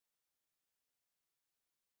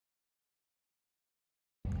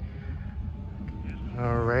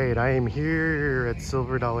All right, I am here at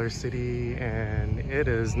Silver Dollar City and it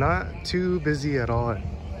is not too busy at all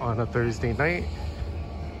on a Thursday night.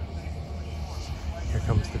 Here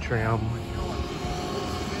comes the tram.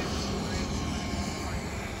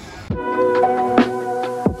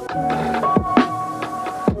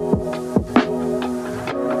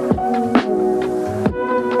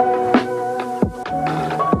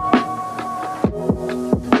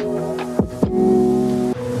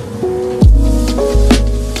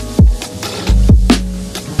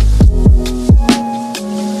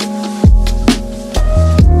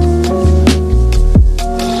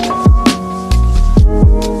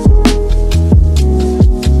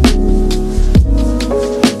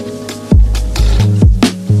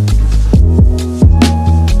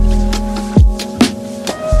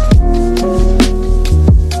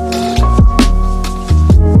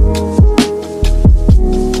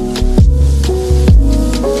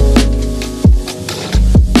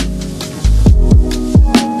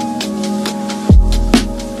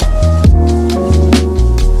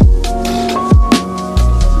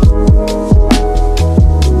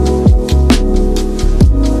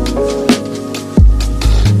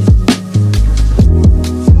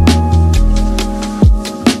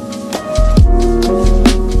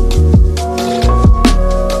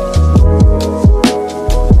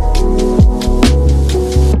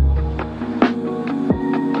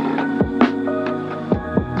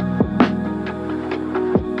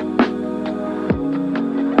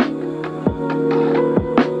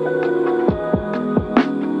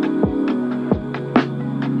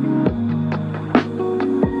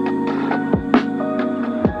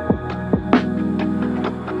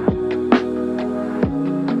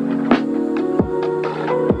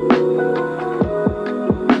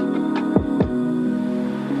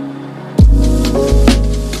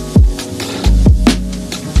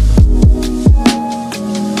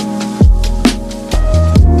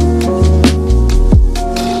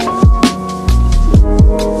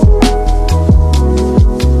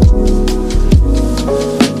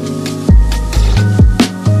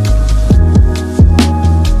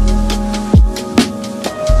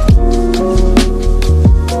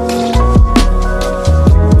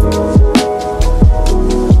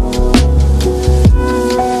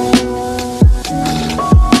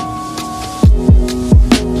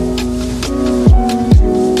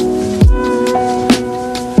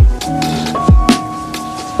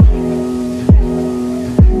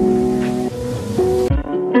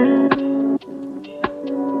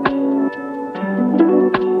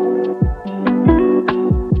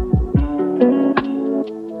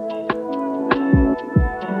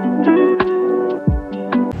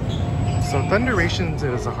 Thunderations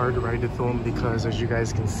is a hard ride to film because, as you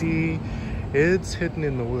guys can see, it's hidden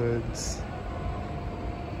in the woods.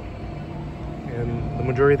 And the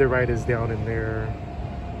majority of the ride is down in there.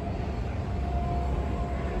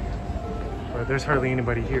 But there's hardly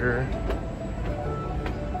anybody here.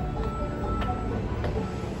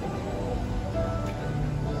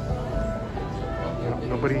 Yep,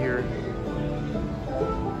 nobody here.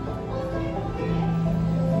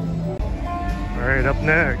 Alright, up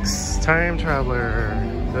next, Time Traveler.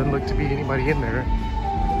 Doesn't look to be anybody in there.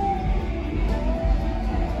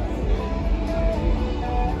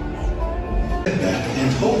 Get back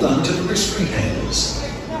and hold on to the restraint handles.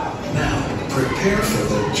 Now, prepare for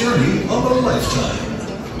the journey of a lifetime.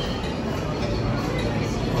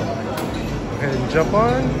 Go ahead and jump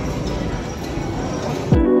on.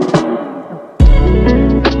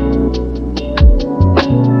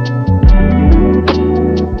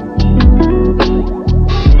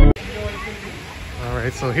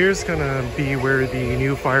 So here's gonna be where the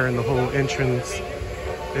new Fire in the Hole entrance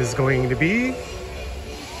is going to be.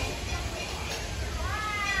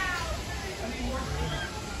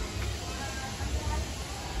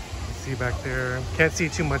 See back there, can't see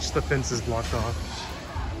too much, the fence is blocked off.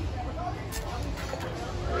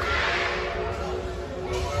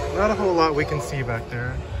 Not a whole lot we can see back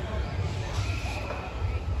there.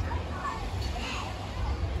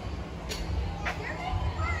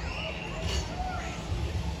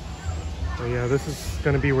 So yeah, this is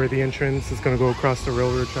going to be where the entrance is going to go across the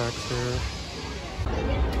railroad tracks there.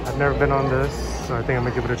 I've never been on this, so I think I'm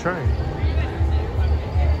going to give it a try.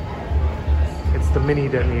 It's the mini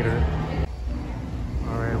detonator.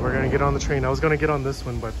 Alright, we're going to get on the train. I was going to get on this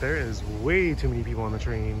one, but there is way too many people on the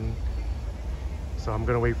train. So I'm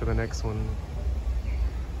going to wait for the next one.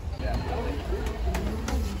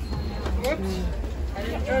 Whoops. I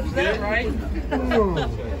didn't judge that right.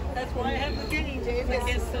 That's why I have the guinea pig. I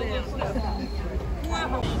can't steal this stuff.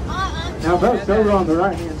 Now folks, over on the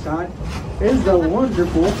right hand side is the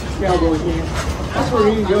wonderful cowboy camp. That's where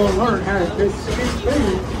you can go and learn how to cook some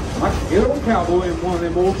food like a good old cowboy in one of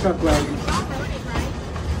them old truck wagons.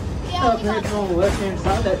 Up here on the left-hand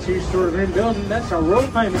side, that two-story green building, that's our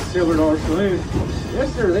world famous Silver Dollar Saloon.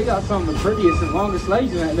 Yes, sir, they got some of the prettiest and longest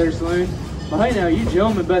legs in that there saloon. But hey, now, you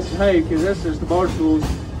gentlemen best behave, because that's just the bar stools.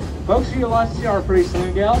 Folks, if you'd like to see our pretty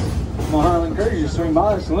saloon gals, I'm gonna highly encourage you to swing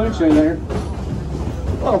by the saloon show there.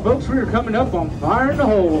 Well, folks, we are coming up on Fire in the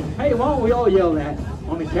Hole. Hey, why don't we all yell that?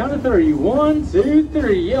 On the count of 3. 1, 2,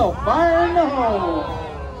 3. Yell, Fire in the Hole!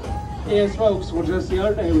 Yes, folks, well, just the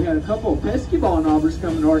other day, we had a couple of pesky ball knobbers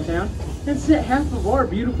come to our town and set half of our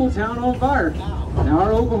beautiful town on fire. Now,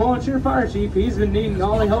 our local volunteer fire chief, he's been needing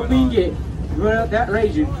all the help he can get to put out that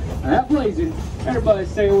raging, that blazing. Everybody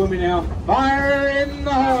say it with me now. Fire in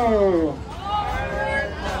the hole! Fire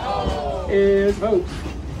in the hole! Yes, folks.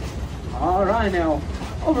 All right, now,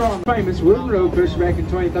 over on the famous Wooden Road push back in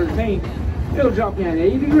 2013, it'll drop down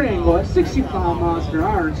 80 grand, go at 65 miles per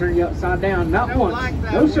hour and turn you upside down, not once,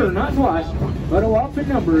 no sir, not twice, but a whopping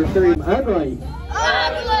number of 3. Ugly. Ugly!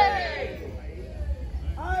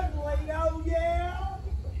 Ugly, oh yeah!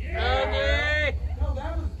 Ugly! No,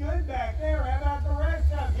 that was good back there. How about the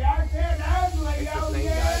rest of you? I said ugly, oh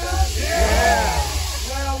yeah! Yeah!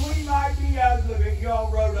 Well, we might be ugly, but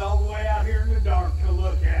y'all rode all the way out here in the dark to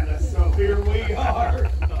look at us, so here we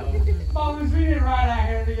are. Mamas, we didn't ride out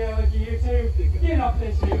here to go look at you two. Get off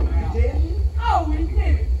this hill now. We didn't? Oh, we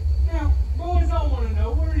did. Now, boys, I want to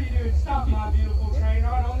know, what are you doing stopping my beautiful train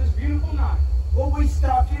ride on this beautiful night? Well, we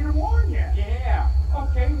stopped here to warn you. Yeah.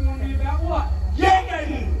 Okay, warn me about what?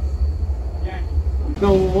 Yankees! Yankees.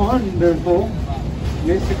 So wonderful.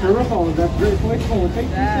 Mr. Curveball, that's very flexible. Take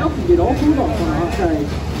yourself and get all food off on our side.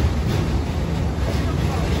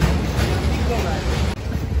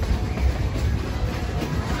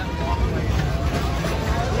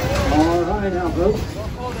 Alright now, folks.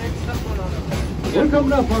 We're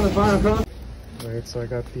coming up on the fire front. Alright, so I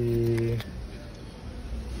got the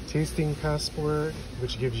tasting passport,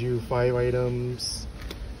 which gives you 5 items,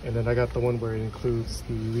 and then I got the one where it includes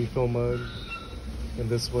the refill mug, and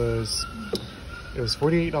this was, it was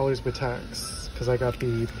 $48 with tax because I got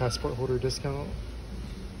the passport holder discount.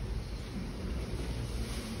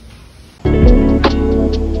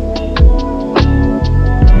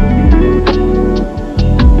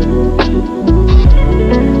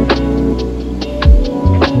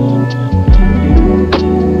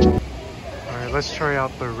 Alright, let's try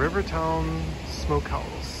out the Rivertown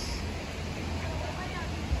Smokehouse.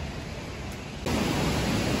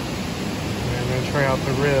 And then try out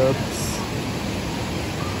the ribs.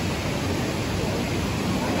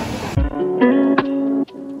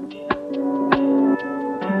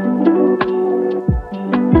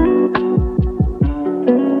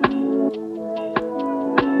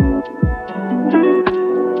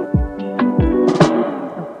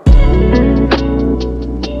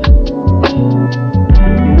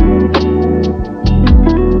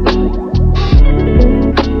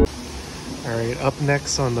 Up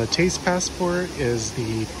next on the taste passport is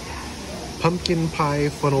the pumpkin pie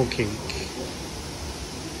funnel cake.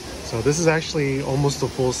 So this is actually almost a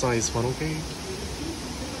full-size funnel cake.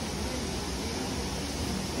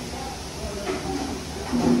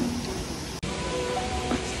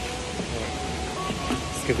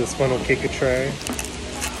 Let's give this funnel cake a try.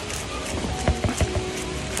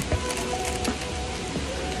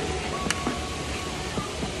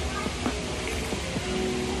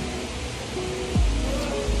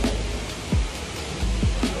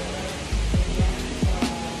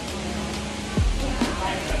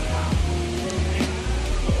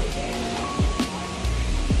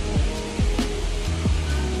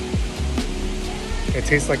 It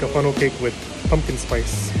tastes like a funnel cake with pumpkin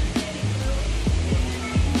spice.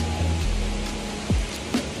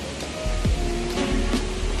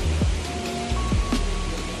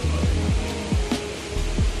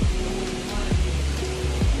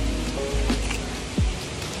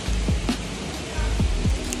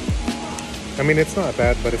 I mean, it's not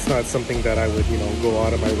bad, but it's not something that I would, you know, go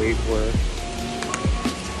out of my way for.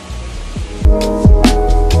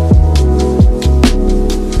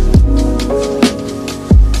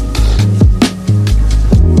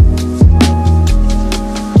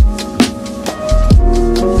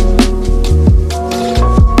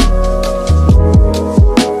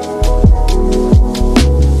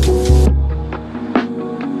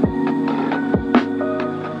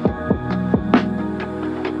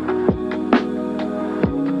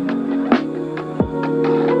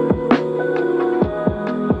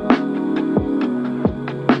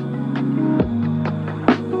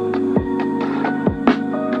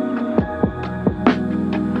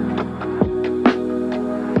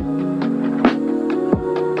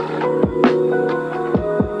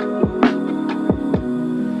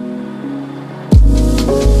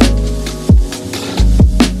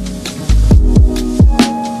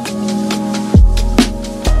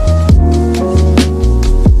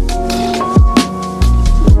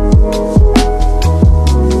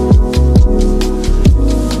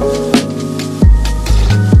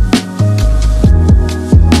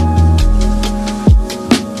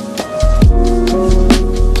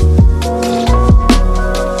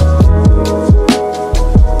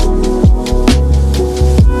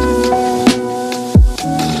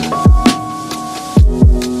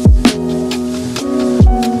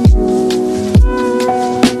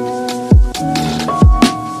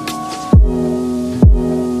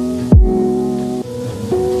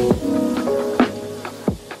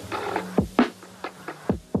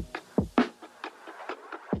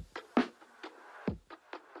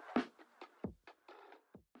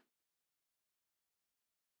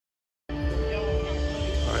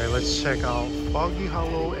 let's check out Foggy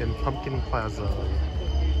Hollow and Pumpkin Plaza.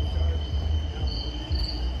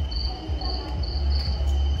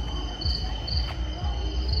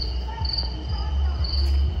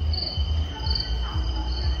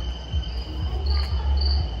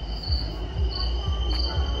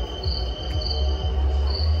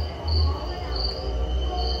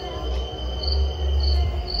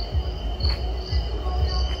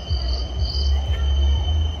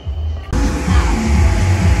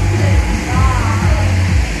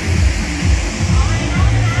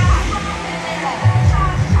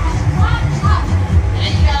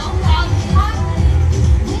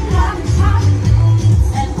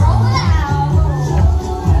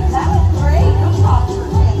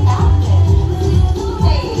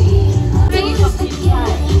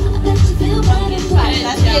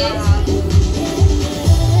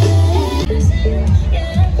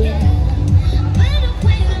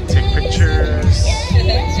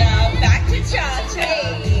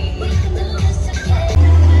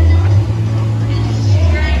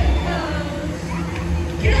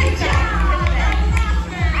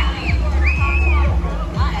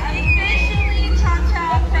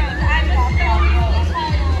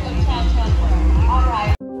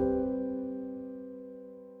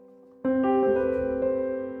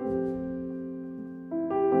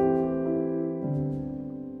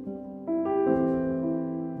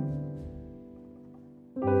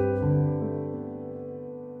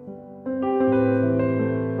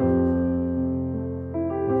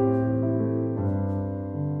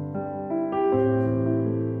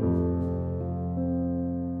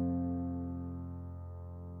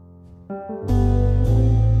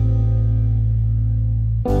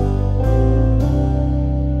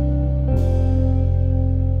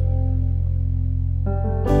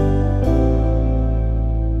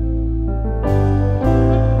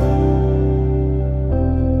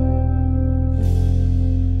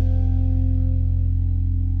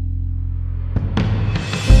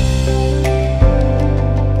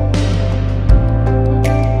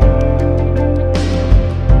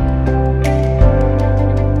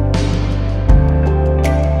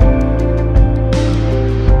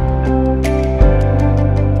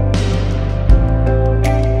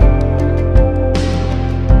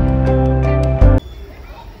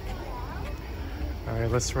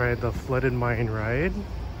 Let's ride the Flooded Mine ride. And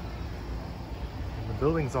the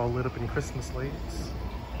building's all lit up in Christmas lights.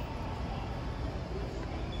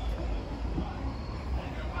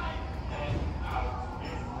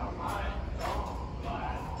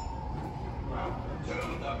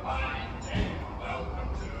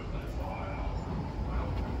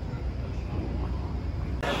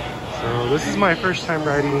 So this is my first time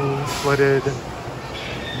riding Flooded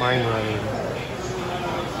Mine ride.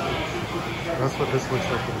 That's what this looks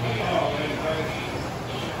like in here.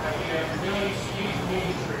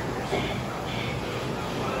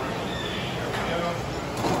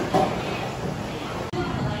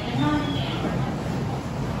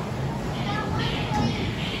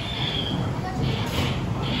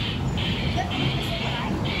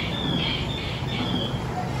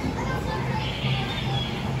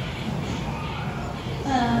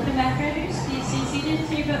 The back riders, do you see seated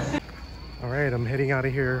 3 but Alright, I'm heading out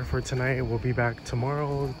of here for tonight. We'll be back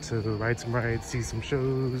tomorrow to ride some rides, see some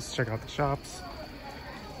shows, check out the shops.